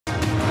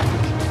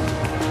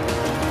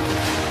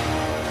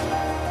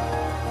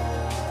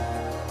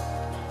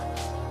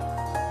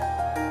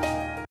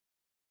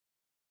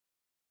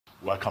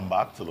Welcome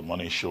back to the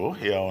morning show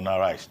here on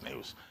Arise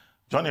News.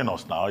 Joining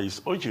us now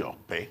is Ojy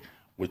Okpe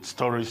with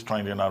stories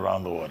trending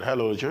around the world.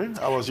 Hello, Ojy.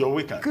 How was your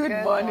weekend?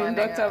 Good morning,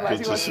 Dr. Abati.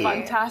 It was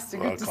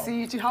fantastic. Welcome. Good to see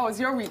you too. How was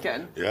your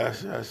weekend?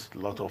 Yes. A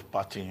lot of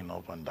partying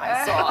up and down.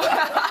 I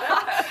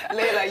saw.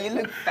 Leila, you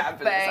look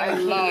fabulous. Thank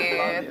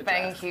you.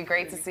 Thank you.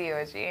 Great to see you,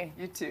 Ojy.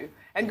 You too.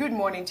 And good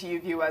morning to you,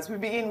 viewers. We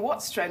begin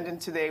What's Trending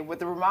today with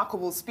the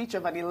remarkable speech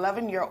of an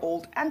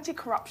 11-year-old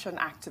anti-corruption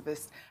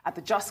activist at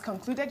the just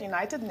concluded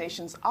United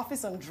Nations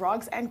Office on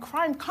Drugs and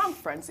Crime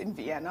Conference in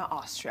Vienna,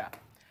 Austria.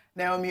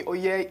 Naomi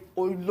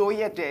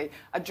Oloyede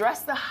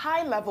addressed the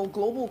high-level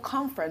global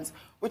conference,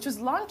 which was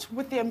launched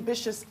with the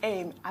ambitious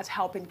aim at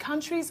helping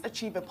countries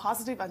achieve a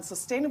positive and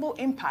sustainable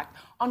impact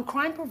on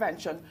crime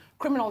prevention,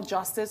 criminal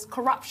justice,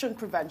 corruption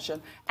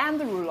prevention, and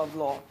the rule of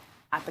law.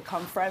 At the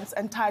conference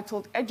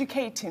entitled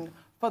Educating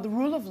for the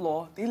Rule of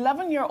Law, the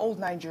 11-year-old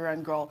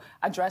Nigerian girl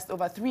addressed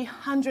over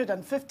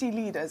 350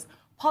 leaders,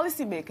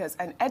 policymakers,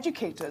 and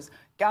educators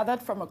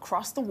gathered from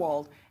across the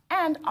world.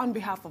 And on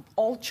behalf of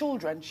all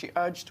children, she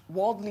urged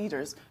world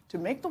leaders to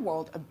make the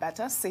world a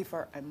better,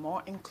 safer, and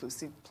more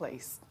inclusive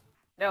place.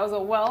 There was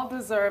a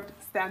well-deserved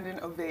standing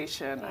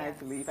ovation, yes. I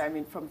believe. I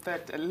mean, from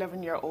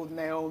 11-year-old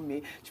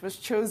Naomi. She was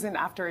chosen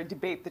after a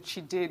debate that she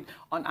did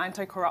on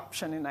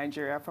anti-corruption in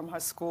Nigeria from her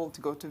school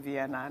to go to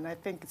Vienna. And I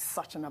think it's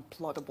such an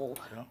applaudable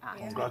act.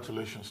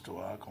 Congratulations to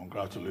her.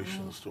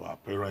 Congratulations to her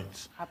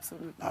parents.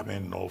 Absolutely. I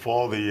mean, of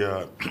all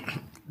the,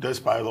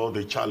 despite all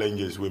the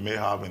challenges we may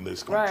have in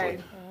this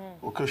country,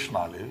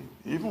 occasionally,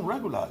 even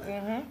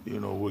regularly, you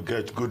know, we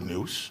get good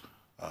news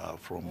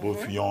from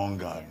both young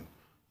and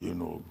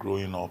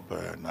growing up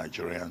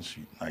Nigerian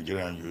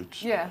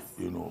youths, yes.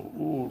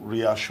 Who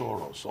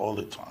reassure us all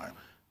the time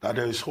that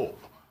there is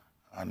hope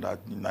and that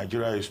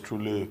Nigeria is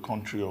truly a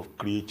country of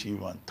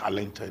creative and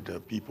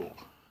talented people.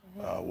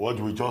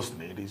 What we just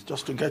need is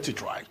just to get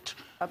it right.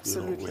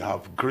 Absolutely. We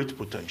have great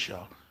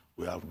potential,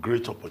 we have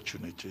great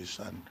opportunities,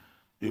 and,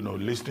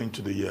 listening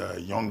to the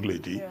young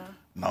lady,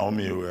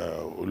 Naomi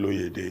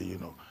Oloyede,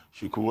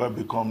 she could well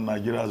become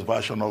Nigeria's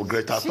version of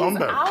Greta Thunberg.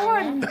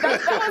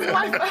 That was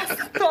my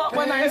first thought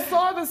when I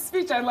saw the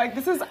speech. I'm like,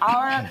 this is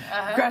our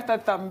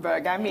Greta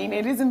Thunberg. I mean,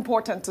 it is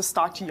important to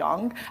start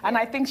young. And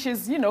I think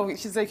she's,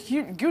 she's a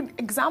good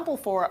example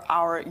for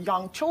our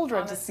young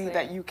children to see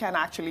that you can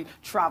actually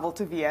travel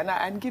to Vienna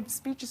and give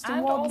speeches to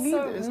world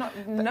leaders.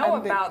 Know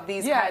about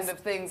these kinds of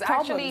things.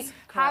 Actually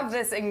have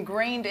this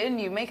ingrained in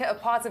you. Make it a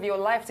part of your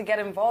life to get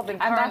involved in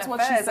current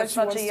affairs at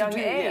such a young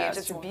age.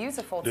 It's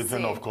beautiful to see. The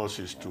thing, of course,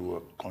 is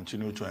to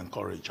continue to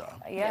encourage her.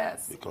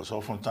 Yes. Because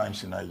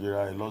oftentimes in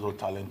Nigeria, a lot of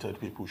talented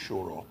people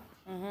show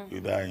up,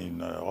 either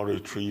in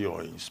oratory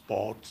or in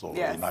sports or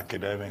in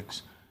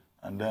academics.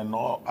 And then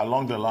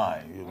along the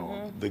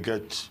line, they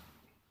get,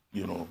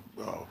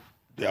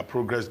 their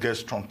progress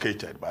gets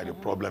truncated by the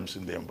problems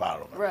in the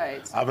environment.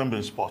 Right. Having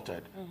been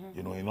spotted,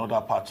 in other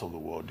parts of the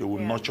world, they will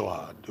nurture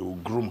her, they will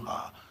groom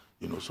her,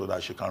 so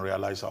that she can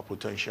realize her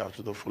potential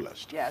to the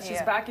fullest. Yeah,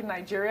 she's back in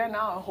Nigeria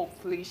now, and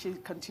hopefully she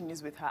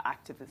continues with her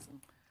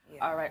activism.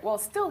 All right. Well,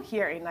 still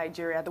here in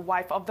Nigeria, the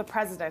wife of the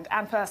president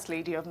and first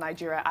lady of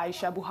Nigeria,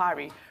 Aisha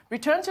Buhari,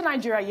 returned to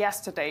Nigeria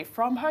yesterday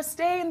from her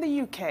stay in the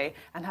U.K.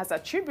 and has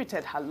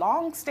attributed her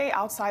long stay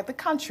outside the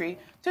country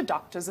to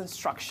doctor's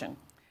instruction.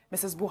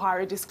 Mrs.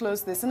 Buhari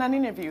disclosed this in an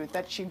interview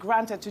that she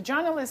granted to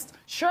journalists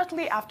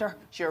shortly after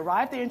she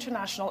arrived at the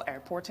international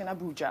airport in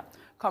Abuja,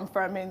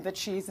 confirming that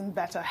she is in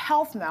better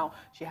health now.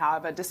 She,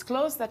 however,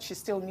 disclosed that she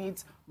still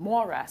needs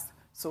more rest.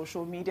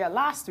 Social media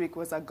last week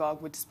was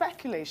agog with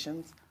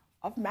speculations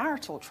of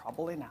marital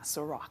trouble in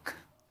Aso Rock.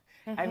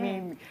 I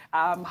mean,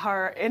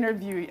 her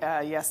interview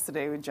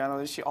yesterday with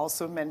journalists, she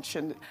also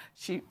mentioned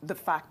the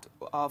fact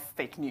of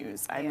fake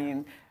news. I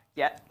mean,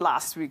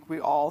 last week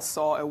we all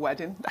saw a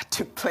wedding that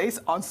took place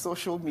on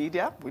social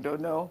media. We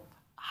don't know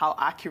how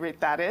accurate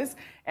that is.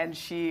 And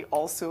she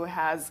also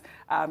has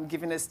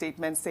given a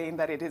statement saying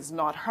that it is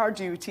not her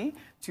duty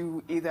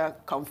to either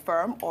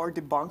confirm or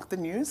debunk the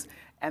news,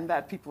 and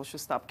that people should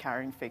stop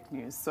carrying fake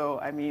news. So,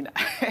 I mean,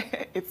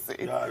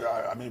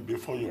 I mean,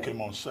 before you came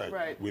on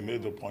set, we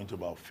made the point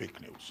about fake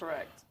news.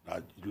 Correct.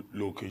 That,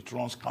 look, it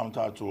runs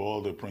counter to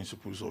all the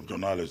principles of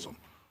journalism.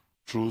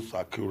 Truth,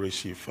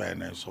 accuracy,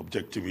 fairness,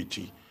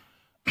 objectivity.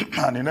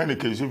 And in any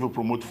case, if you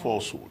promote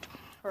falsehood,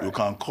 you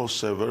can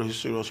cause a very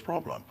serious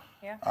problem.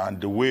 Yeah.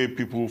 And the way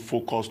people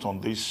focused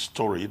on this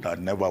story that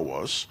never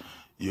was,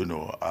 they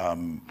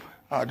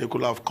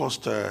could have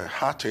caused a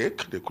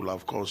heartache, they could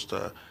have caused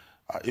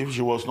if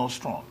she was not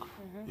strong,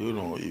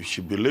 if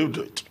she believed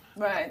it.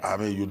 Right. I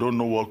mean, you don't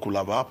know what could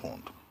have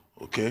happened,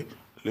 okay?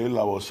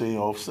 Leila was saying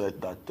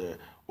offset that,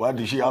 why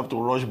did she have to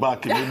rush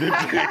back immediately?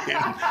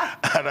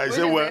 And I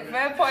said, well,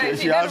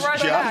 she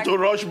has to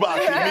rush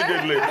back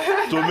immediately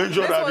to make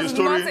sure that the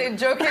story... This was not a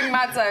joking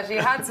matter. She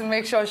had to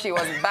make sure she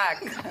was back.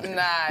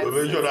 To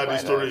make sure that the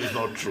story is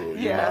not true.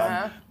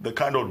 The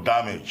kind of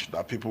damage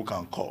that people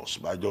can cause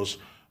by just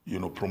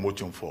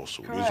promoting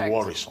falsehood is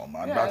worrisome.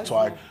 And that's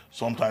why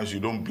sometimes you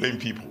don't blame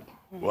people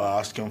who are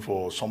asking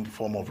for some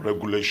form of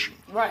regulation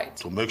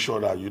to make sure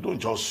that you don't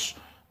just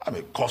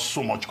cause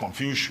so much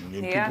confusion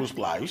in people's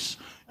lives,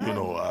 you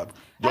know,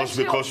 just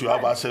because you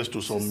have access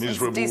to some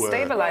miserable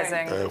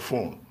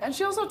phone. And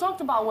she also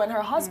talked about when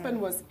her husband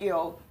was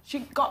ill, she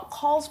got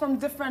calls from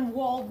different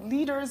world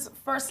leaders,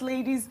 first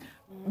ladies,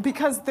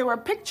 because there were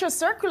pictures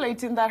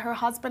circulating that her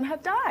husband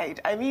had died.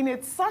 I mean,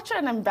 it's such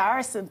an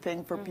embarrassing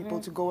thing for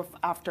people to go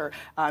after,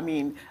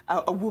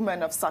 a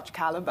woman of such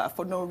caliber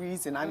for no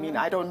reason. I mean,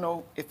 I don't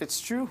know if it's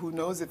true, who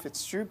knows if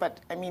it's true, but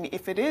I mean,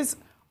 if it is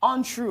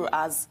untrue,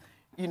 as,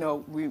 you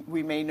know,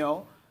 we may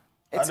know,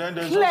 it's and then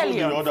there's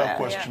clearly also the unfair. other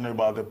question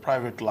about the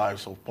private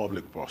lives of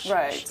public persons.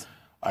 Right.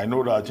 I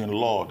know that in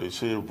law, they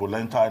say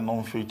voluntae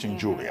non fit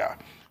injuria.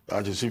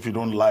 That is, if you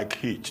don't like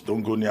heat,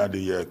 don't go near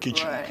the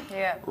kitchen.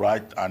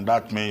 Right? And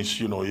that means,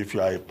 you know, if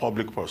you are a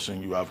public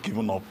person, you have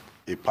given up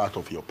a part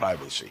of your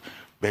privacy.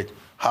 But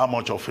how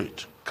much of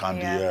it can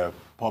the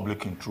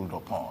public intrude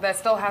upon? There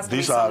still has to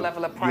be some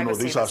level of privacy. You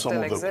know, these are some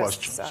of the exists,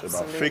 questions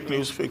about fake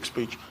news, fake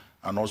speech,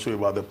 and also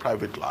about the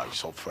private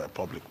lives of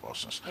public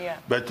persons.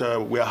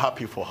 But we are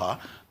happy for her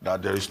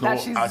that there is no,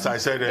 as I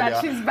said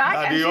earlier,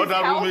 that the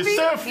other room is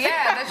safe.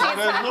 Yeah,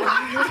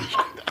 that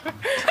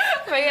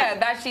but yeah,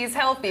 that she's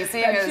healthy,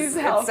 seeing as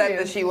it said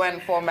that she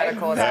went for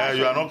medical attention.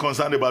 You are not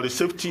concerned about the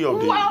safety of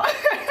the... Well,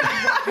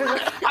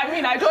 I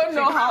mean, I don't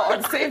know how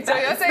unsafe. So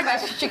you're saying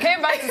that she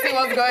came back to see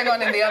what's going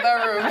on in the other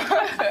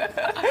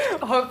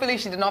room. Hopefully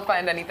she did not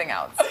find anything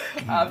else.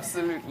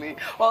 Absolutely.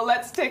 Well,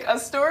 let's take a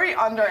story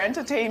under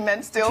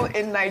entertainment still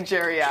in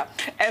Nigeria.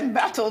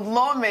 Embattled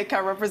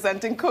lawmaker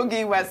representing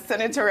Kogi West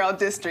Senatorial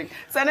District,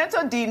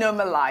 Senator Dino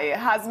Melaye,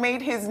 has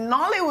made his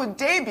Nollywood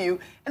debut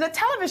in a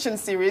television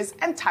series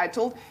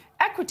entitled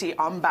Equity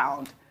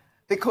Unbound.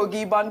 The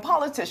Kogi-born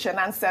politician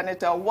and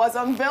senator was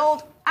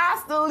unveiled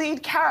as the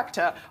lead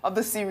character of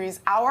the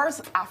series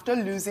hours after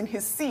losing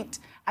his seat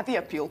at the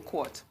appeal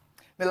court.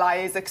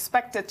 Melaye is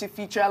expected to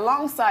feature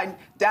alongside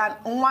Dan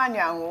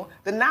Nwanyanwu,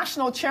 the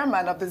national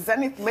chairman of the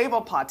Zenith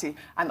Labour Party,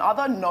 and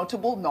other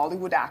notable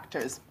Nollywood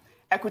actors.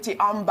 Equity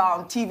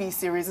Unbound TV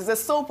series is a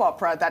soap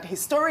opera that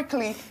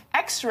historically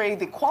x-rayed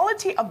the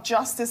quality of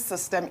justice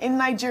system in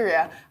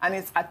Nigeria and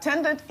its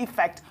attendant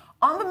effect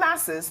on the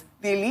masses,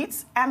 the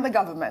elites, and the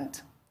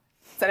government.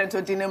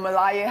 Senator Dino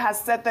Melaye has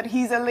said that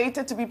he's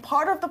elated to be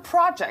part of the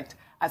project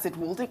as it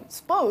will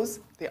expose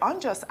the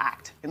unjust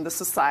act in the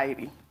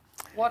society.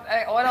 What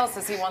else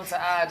does he want to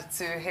add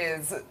to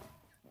his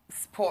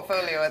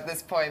portfolio at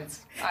this point?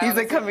 He's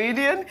a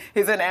comedian,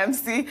 he's an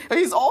MC,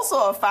 he's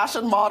also a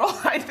fashion model,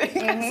 I think.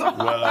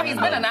 Well, he's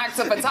been an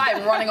actor for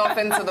time, running off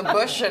into the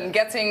bush and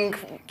getting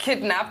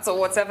kidnapped or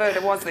whatever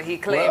it was that he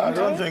claimed. Well, I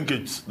don't think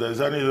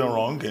there's anything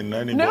wrong in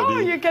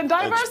anybody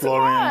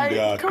exploring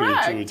their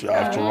creativity.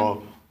 After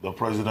all, the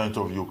president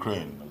of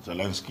Ukraine,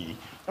 Zelensky,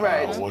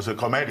 was a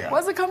comedian.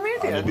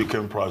 And he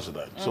became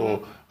president.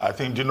 So I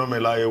think Dino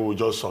Melaye will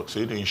just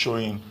succeed in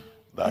showing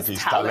that he's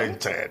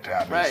talented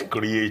and he's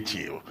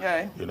creative.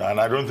 You know, and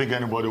I don't think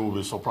anybody will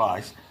be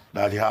surprised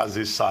that he has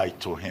this side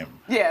to him.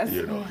 Yes.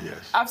 You know,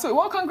 Absolutely.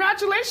 Well,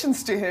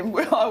 congratulations to him.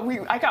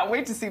 I can't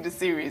wait to see the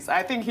series.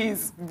 I think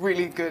he's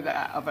really good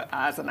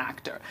as an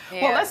actor.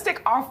 Well, let's take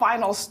our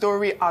final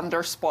story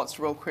under sports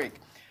real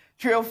quick.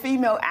 Trio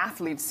female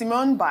athletes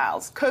Simone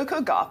Biles, Coco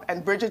Gauff,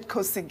 and Bridget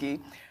Kosgei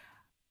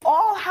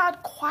all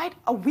had quite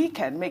a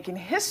weekend making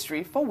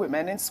history for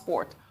women in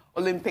sport.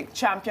 Olympic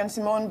champion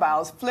Simone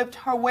Biles flipped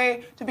her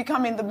way to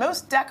becoming the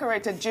most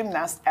decorated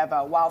gymnast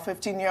ever, while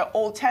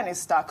 15-year-old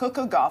tennis star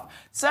Coco Gauff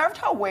served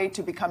her way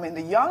to becoming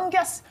the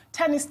youngest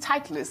tennis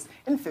titleist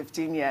in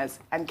 15 years.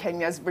 And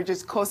Kenya's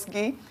Bridget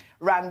Kosgei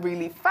ran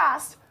really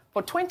fast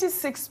for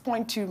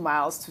 26.2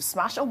 miles to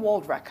smash a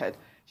world record.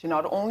 She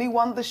not only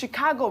won the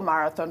Chicago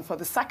Marathon for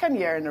the second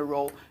year in a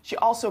row, she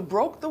also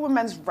broke the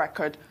women's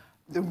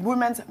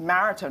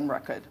marathon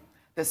record.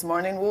 This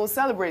morning, we'll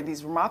celebrate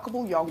these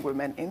remarkable young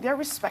women in their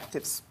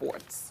respective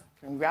sports.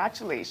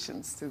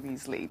 Congratulations to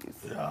these ladies.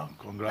 Yeah,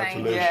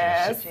 congratulations.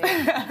 Yes.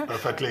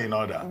 Perfectly in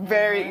order.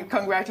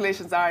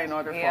 Congratulations are in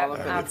order for all of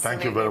them.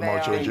 Thank you very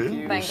much,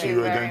 Ojy. We'll see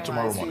you again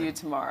tomorrow morning. See you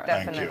tomorrow.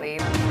 Definitely.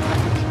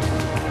 Thank you.